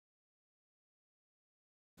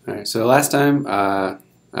Alright, so last time I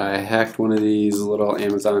hacked one of these little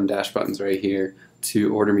Amazon dash buttons right here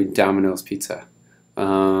to order me Domino's pizza.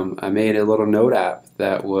 I made a little note app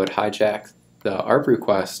that would hijack the ARP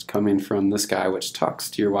request coming from this guy, which talks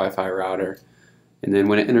to your Wi-Fi router, and then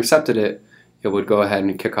when it intercepted it, it would go ahead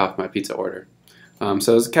and kick off my pizza order.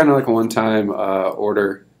 So it's kind of like a one-time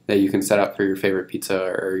order that you can set up for your favorite pizza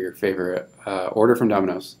or your favorite order from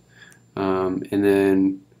Domino's. And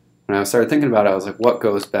then when I started thinking about it, I was like, what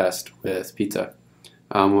goes best with pizza?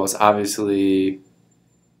 Well, it's obviously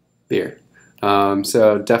beer.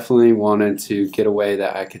 So definitely wanted to get a way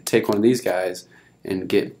that I could take one of these guys and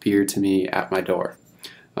get beer to me at my door.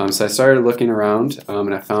 So I started looking around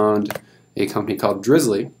and I found a company called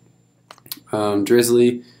Drizly.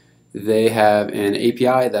 Drizly, they have an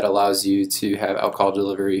API that allows you to have alcohol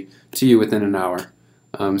delivery to you within an hour.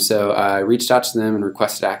 So I reached out to them and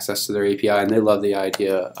requested access to their API, and they love the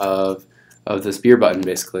idea of this beer button,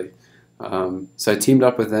 basically. So I teamed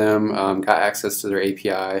up with them, got access to their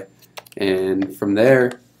API, and from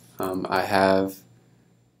there I have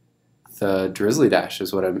the Drizly Dash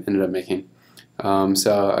is what I ended up making.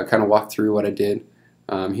 So I kind of walked through what I did.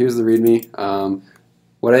 Here's the README.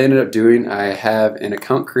 What I ended up doing, I have an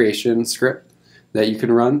account creation script that you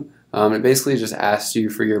can run. It basically just asks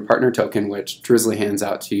you for your partner token, which Drizly hands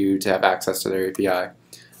out to you to have access to their API.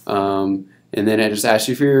 And then it just asks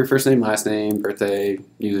you for your first name, last name, birthday,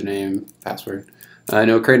 username, password, and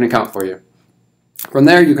it'll create an account for you. From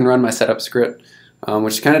there, you can run my setup script,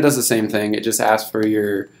 which kind of does the same thing. It just asks for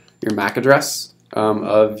your MAC address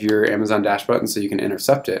of your Amazon Dash button so you can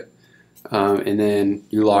intercept it. And then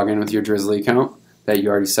you log in with your Drizly account that you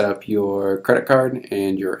already set up your credit card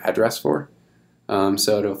and your address for.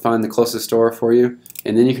 So it'll find the closest store for you,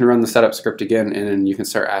 and then you can run the setup script again, and then you can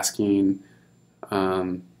start asking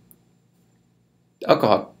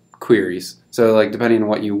alcohol queries. So like depending on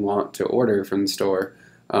what you want to order from the store,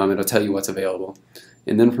 it'll tell you what's available.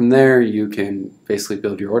 And then from there you can basically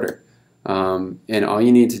build your order. And all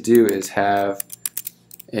you need to do is have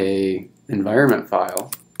a environment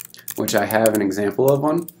file, which I have an example of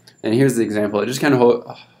one. And here's the example. It just kind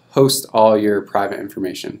of hosts all your private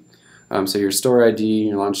information. So your store ID,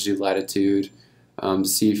 your longitude, latitude, to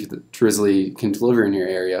see if Drizly can deliver in your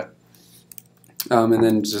area. And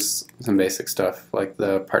then just some basic stuff like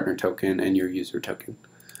the partner token and your user token.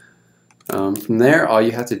 From there, all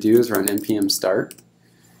you have to do is run npm start,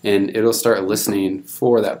 and it'll start listening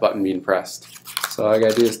for that button being pressed. So all I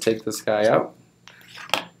gotta do is take this guy out,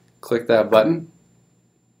 click that button.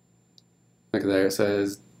 Look there, it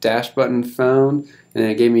says dash button found, and then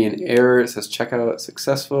it gave me an error. It says checkout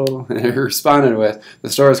successful, and it responded with, the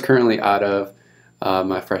store is currently out of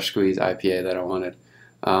my fresh squeeze IPA that I wanted.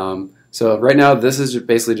 So right now this is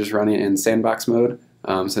basically just running in sandbox mode,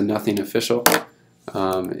 so nothing official,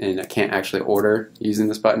 and I can't actually order using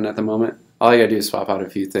this button at the moment. All I gotta do is swap out a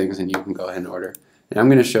few things and you can go ahead and order. And I'm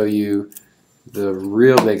gonna show you the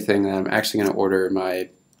real big thing that I'm actually gonna order my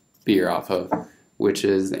beer off of, which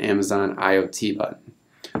is the Amazon Iot button.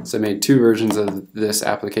 So I made two versions of this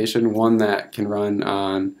application, one that can run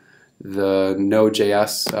on the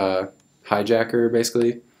Node.js hijacker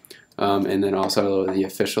basically, and then also the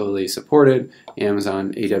officially supported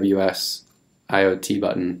Amazon AWS Iot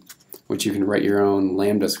button, which you can write your own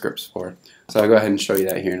Lambda scripts for. So I'll go ahead and show you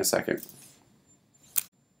that here in a second.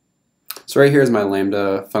 So right here is my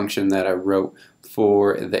Lambda function that I wrote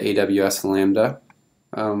for the AWS Lambda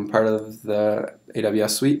part of the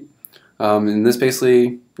AWS suite. And this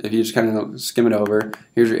basically, if you just kind of skim it over,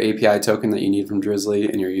 here's your API token that you need from Drizly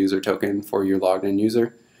and your user token for your logged in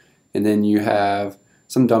user. And then you have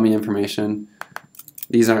some dummy information.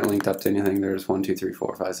 These aren't linked up to anything. There's 1, 2, 3,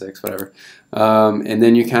 4, 5, 6, whatever. And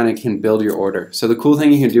then you kind of can build your order. So the cool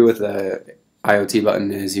thing you can do with the Iot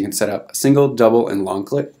button is you can set up a single, double, and long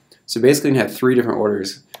click. So basically you have 3 different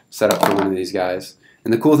orders set up for one of these guys.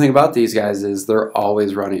 And the cool thing about these guys is they're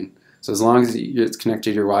always running. So as long as it's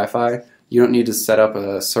connected to your Wi-Fi, you don't need to set up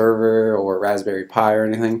a server or a Raspberry Pi or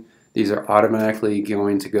anything. These are automatically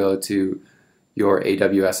going to go to your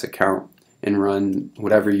AWS account and run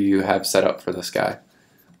whatever you have set up for this guy.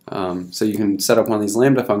 So you can set up one of these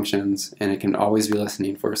Lambda functions and it can always be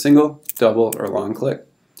listening for a single, double, or long click.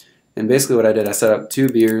 And basically what I did, I set up 2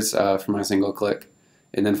 beers for my single click,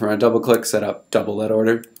 and then for my double click set up double that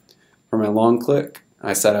order. For my long click,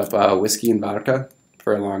 I set up whiskey and vodka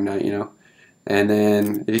for a long night, you know. And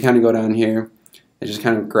then if you kind of go down here, it just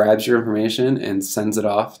kind of grabs your information and sends it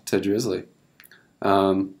off to Drizly.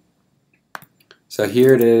 So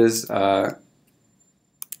here it is on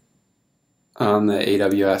the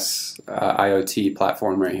AWS IoT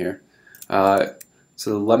platform right here.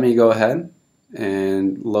 So let me go ahead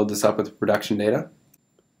and load this up with the production data.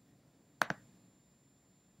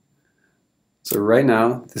 So right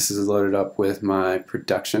now, this is loaded up with my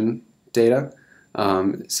production data.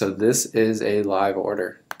 So this is a live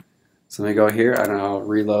order. So let me go here and I'll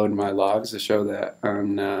reload my logs to show that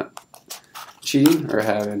I'm not cheating or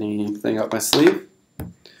have anything up my sleeve.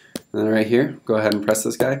 And then right here, go ahead and press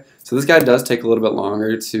this guy. So this guy does take a little bit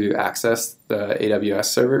longer to access the AWS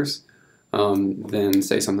servers than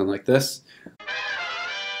say something like this.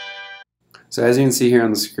 So as you can see here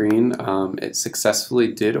on the screen, it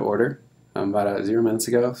successfully did order about 0 minutes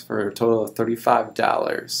ago for a total of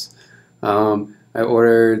 $35. I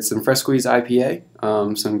ordered some fresh squeezed IPA,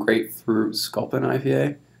 some grapefruit sculpin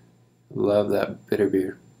IPA. Love that bitter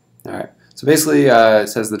beer. All right. So basically, it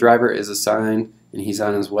says the driver is assigned and he's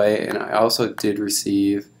on his way. And I also did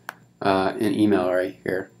receive an email right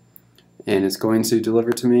here, and it's going to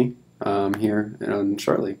deliver to me here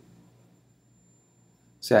shortly.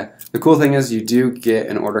 So yeah, the cool thing is you do get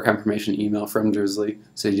an order confirmation email from Drizly,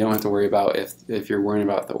 so you don't have to worry about if you're worrying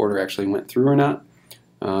about the order actually went through or not.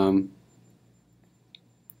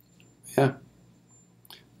 Yeah,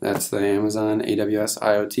 that's the Amazon AWS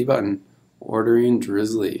IoT button ordering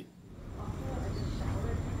Drizly.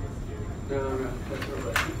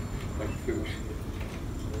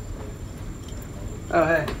 Oh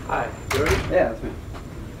hey, hi. Jordan? Yeah, that's me.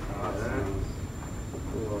 Awesome.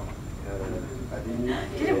 Cool.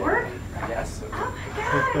 Did it work? Yes. Oh my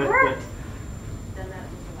god, it worked!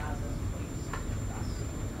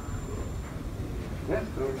 Yeah,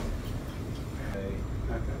 it works.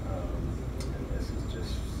 And this is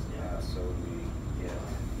just so we get,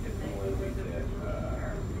 if and when we get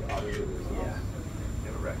audio,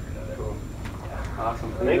 get a record of it. Cool.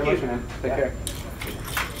 Awesome. Thank you. Man. Take care.